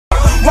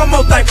one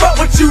more thing, fuck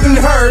what you done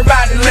heard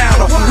about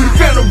Atlanta. We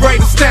finna break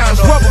the standards,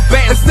 rubber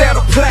band instead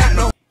of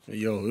platinum.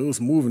 Yo, it was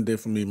moving day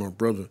for me, my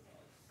brother.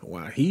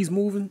 While he's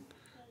moving,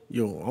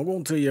 yo, I'm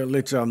gonna tell y'all,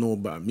 let y'all know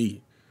about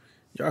me.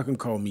 Y'all can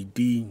call me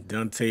D,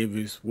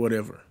 Deontay,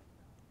 whatever.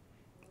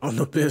 I'm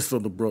the best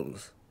of the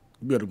brothers.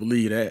 You better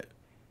believe that.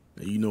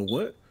 And you know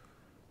what?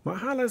 My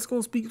highlights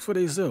gonna speak for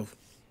themselves.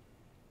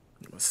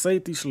 I'm a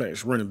safety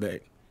 / running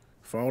back.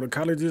 For all the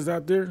colleges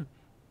out there,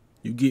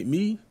 you get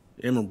me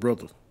and my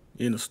brother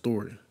in the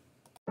story.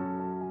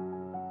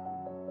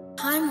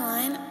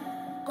 Timeline?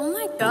 Oh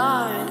my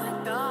god.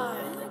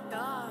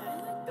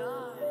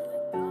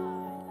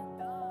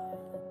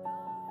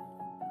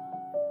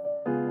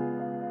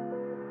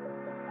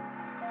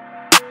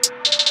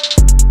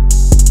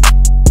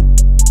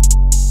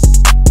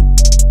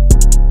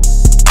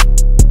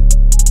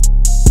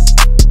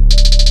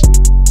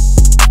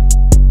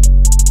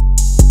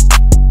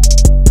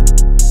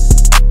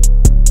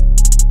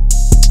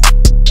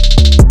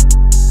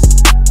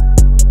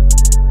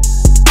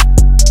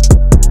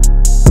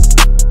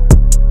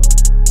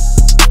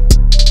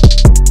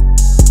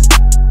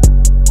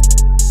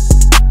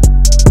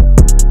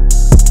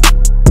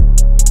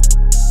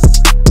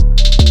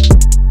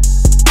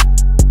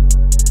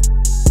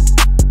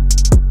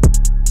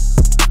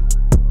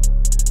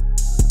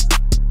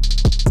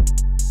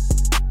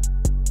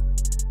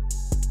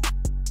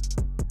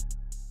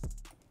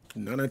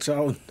 Now that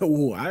y'all know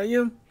who I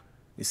am,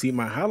 you see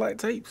my highlight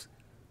tapes,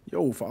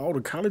 yo, for all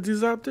the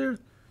colleges out there,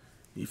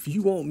 if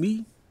you want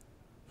me,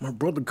 my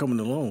brother coming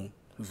along,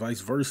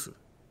 vice versa.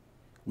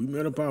 We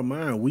made up our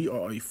mind. We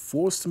are a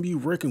force to be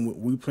reckoned with.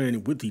 We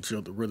playing with each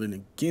other rather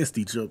than against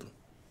each other.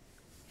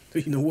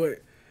 You know what?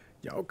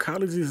 Y'all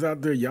colleges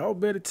out there, y'all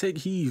better take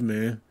heed,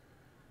 man.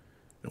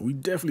 And we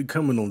definitely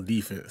coming on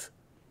defense.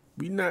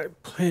 We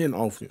not playing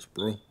offense,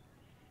 bro.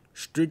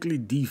 Strictly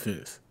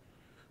defense.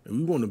 And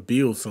we want to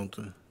build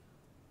something.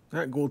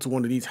 Not go to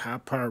one of these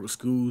high-powered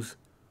schools.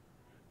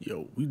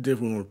 Yo, we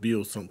definitely want to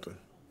build something.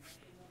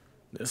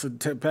 That's a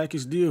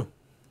package deal.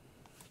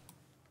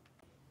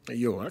 Hey,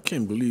 yo, I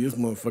can't believe this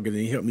motherfucker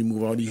didn't help me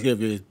move all these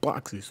heavy-ass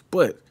boxes.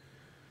 But,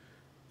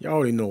 y'all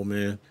already know,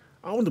 man.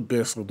 I'm the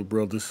best of the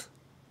brothers.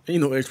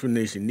 Ain't no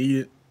explanation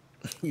needed.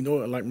 You know,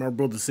 like my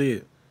brother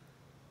said,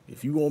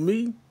 if you want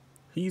me,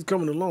 he's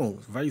coming along.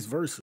 Vice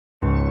versa.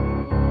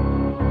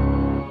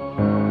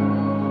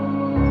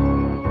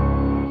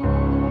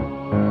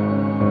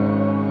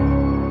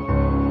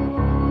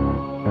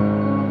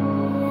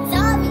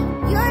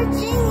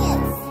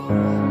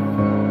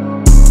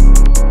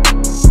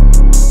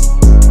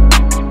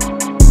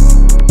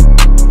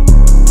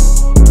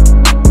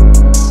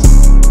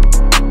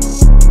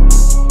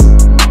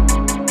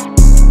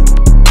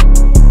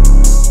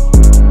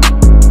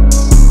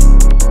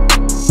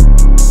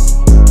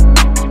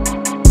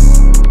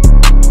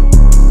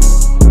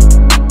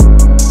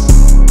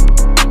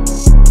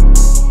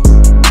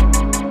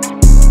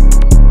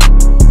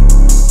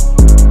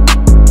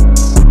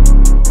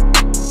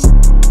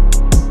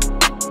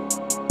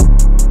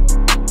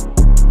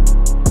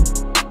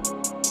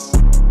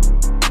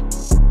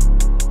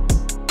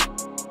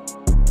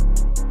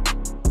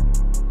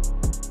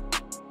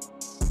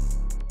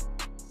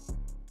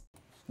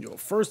 Yo,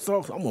 first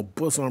off, I'm gonna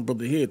bust my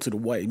brother head to the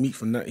white meat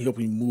for not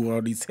helping me move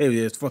all these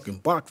heavy ass fucking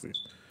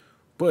boxes.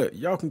 But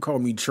y'all can call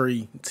me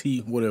Trey, T,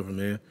 whatever,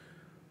 man.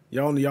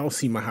 Y'all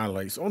see my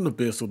highlights. I'm the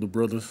best of the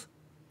brothers.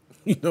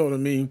 You know what I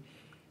mean?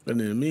 And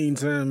in the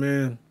meantime,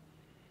 man,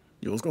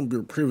 yo, it's gonna be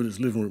a privilege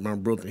living with my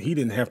brother. He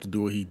didn't have to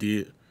do what he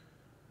did.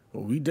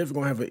 But we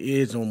definitely gonna have an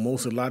edge on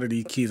a lot of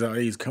these kids our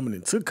age coming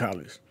into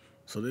college.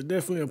 So they're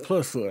definitely a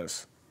plus for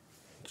us.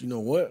 But you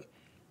know what?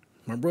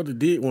 My brother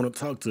did want to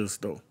talk to us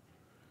though.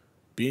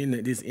 Being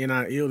that this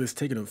NIL is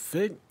taking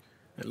effect,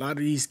 a lot of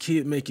these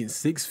kids making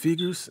 6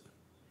 figures,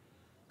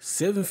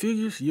 7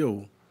 figures,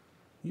 yo,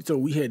 you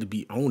told we had to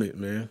be on it,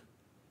 man.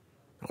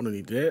 I don't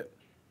need that.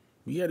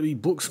 We had to be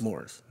book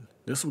smarts.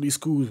 That's what these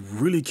schools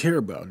really care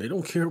about. They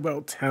don't care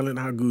about talent,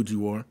 how good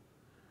you are.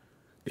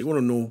 They want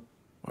to know,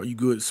 are you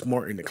good,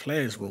 smart in the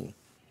classroom?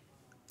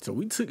 So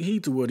we took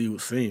heed to what he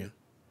was saying,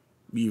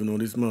 even though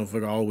this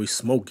motherfucker always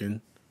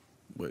smoking.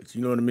 But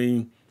you know what I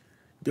mean?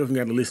 Definitely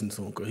got to listen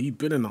to him because he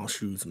been in our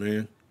shoes,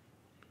 man.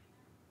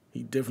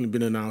 He definitely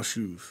been in our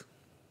shoes.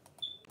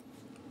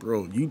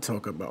 Bro, you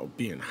talk about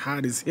being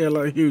hot as hell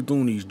out here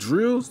doing these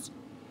drills.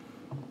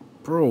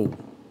 Bro,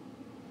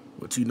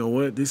 but you know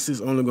what? This is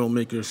only going to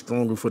make us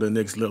stronger for the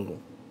next level.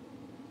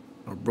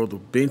 Our brother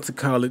been to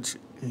college.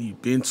 He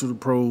been to the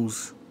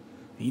pros.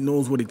 He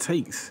knows what it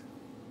takes.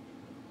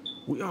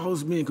 We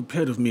always been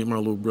competitive, me and my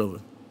little brother.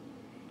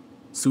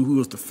 See who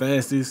was the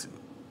fastest,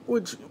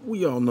 which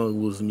we all know it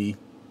was me.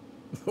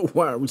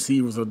 Wide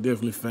receivers are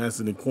definitely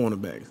faster than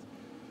cornerbacks.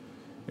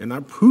 And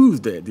I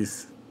proved that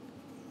this.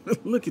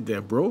 Look at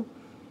that, bro.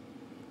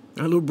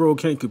 That little bro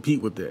can't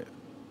compete with that.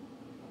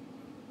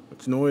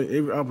 But you know what?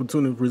 Every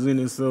opportunity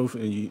presents itself,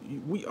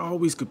 and we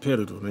always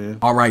competitive, man.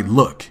 All right,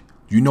 look.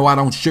 You know I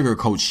don't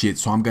sugarcoat shit,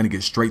 so I'm going to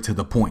get straight to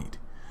the point.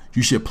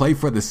 You should play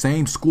for the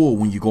same school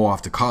when you go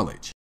off to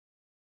college.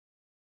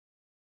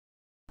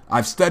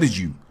 I've studied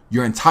you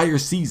your entire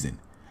season,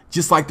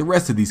 just like the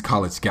rest of these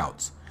college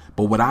scouts.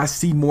 But what I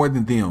see more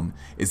than them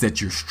is that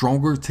you're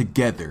stronger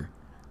together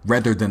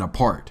rather than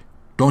apart.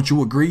 Don't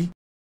you agree?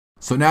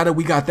 So now that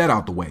we got that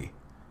out the way,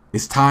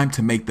 it's time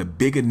to make the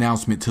big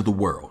announcement to the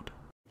world.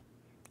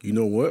 You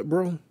know what,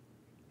 bro?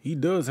 He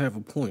does have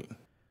a point.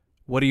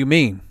 What do you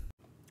mean?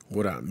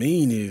 What I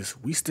mean is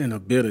we stand a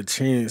better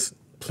chance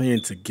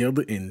playing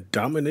together and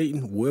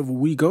dominating wherever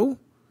we go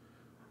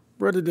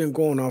rather than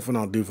going off in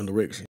our different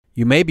directions.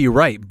 You may be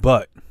right,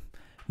 but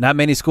not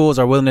many schools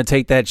are willing to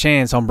take that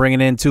chance on bringing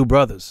in two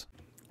brothers.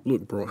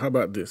 Look, bro, how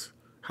about this?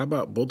 How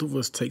about both of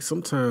us take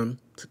some time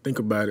to think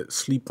about it,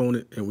 sleep on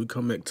it, and we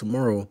come back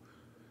tomorrow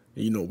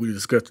and, we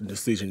discuss the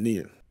decision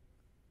then.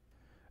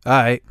 All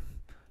right.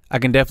 I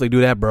can definitely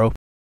do that, bro.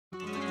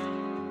 Darwin,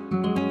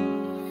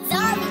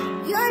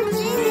 you're a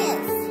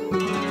genius.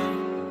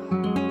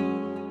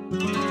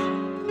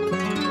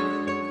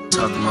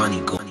 Talk money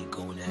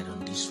going at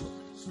on this one.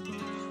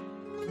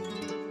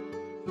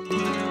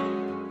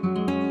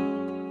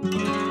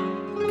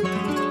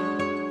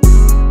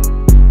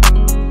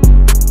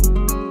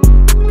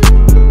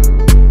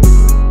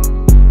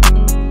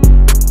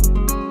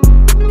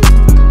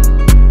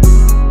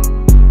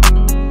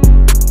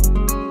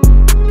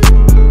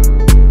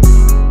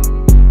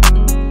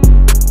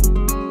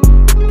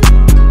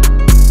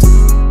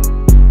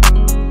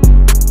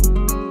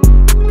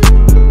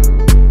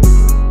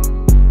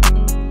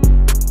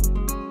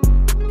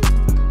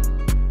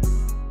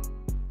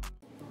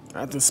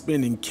 After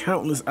spending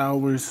countless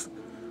hours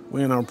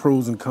weighing our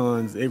pros and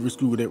cons, every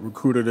school that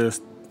recruited us,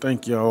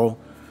 thank y'all.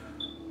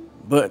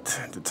 But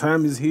the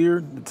time is here,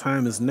 the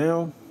time is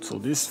now. So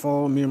this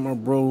fall, me and my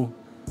bro,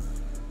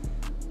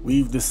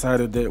 we've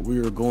decided that we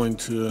are going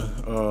to,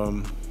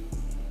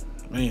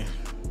 man,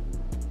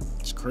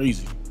 it's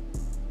crazy.